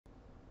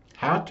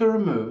How to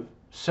remove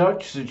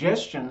search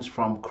suggestions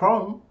from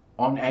Chrome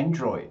on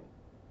Android.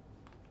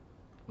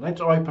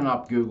 Let's open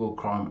up Google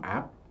Chrome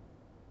app.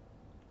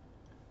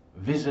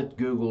 Visit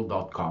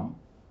google.com.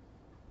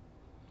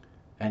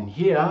 And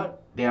here,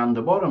 down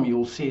the bottom,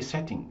 you'll see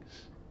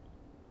settings.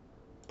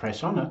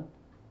 Press on it.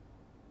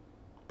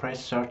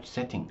 Press search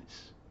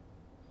settings.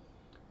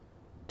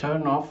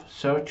 Turn off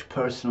search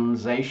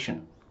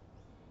personalization.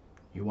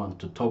 You want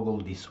to toggle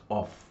this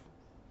off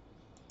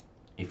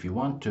if you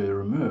want to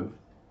remove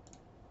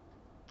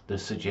the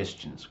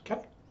suggestions,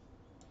 okay?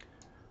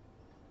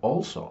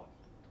 Also,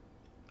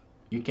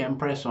 you can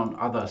press on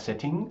other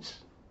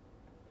settings.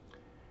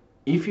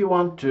 If you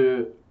want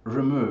to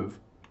remove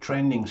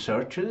trending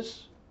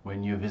searches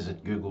when you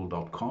visit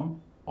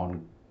google.com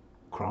on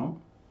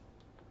Chrome,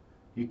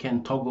 you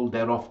can toggle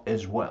that off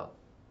as well.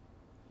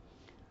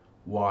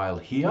 While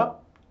here,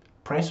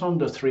 press on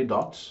the three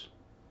dots,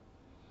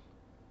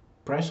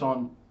 press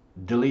on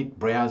delete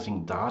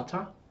browsing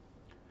data,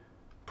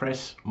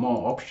 press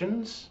more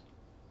options,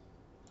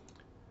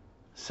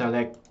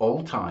 select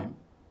all time,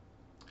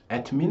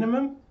 at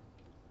minimum,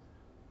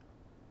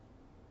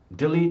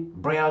 delete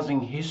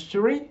browsing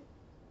history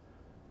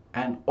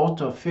and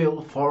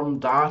autofill form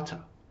data,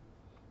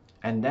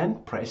 and then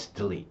press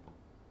delete.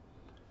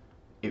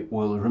 It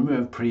will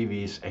remove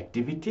previous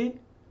activity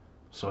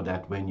so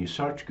that when you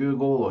search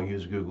Google or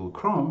use Google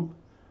Chrome,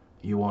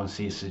 you won't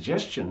see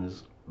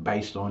suggestions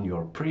based on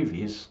your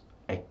previous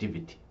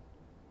activity.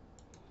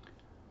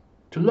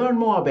 To learn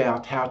more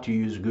about how to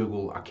use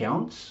Google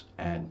accounts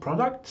and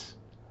products,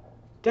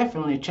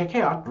 definitely check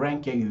out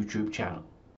Rankia YouTube channel.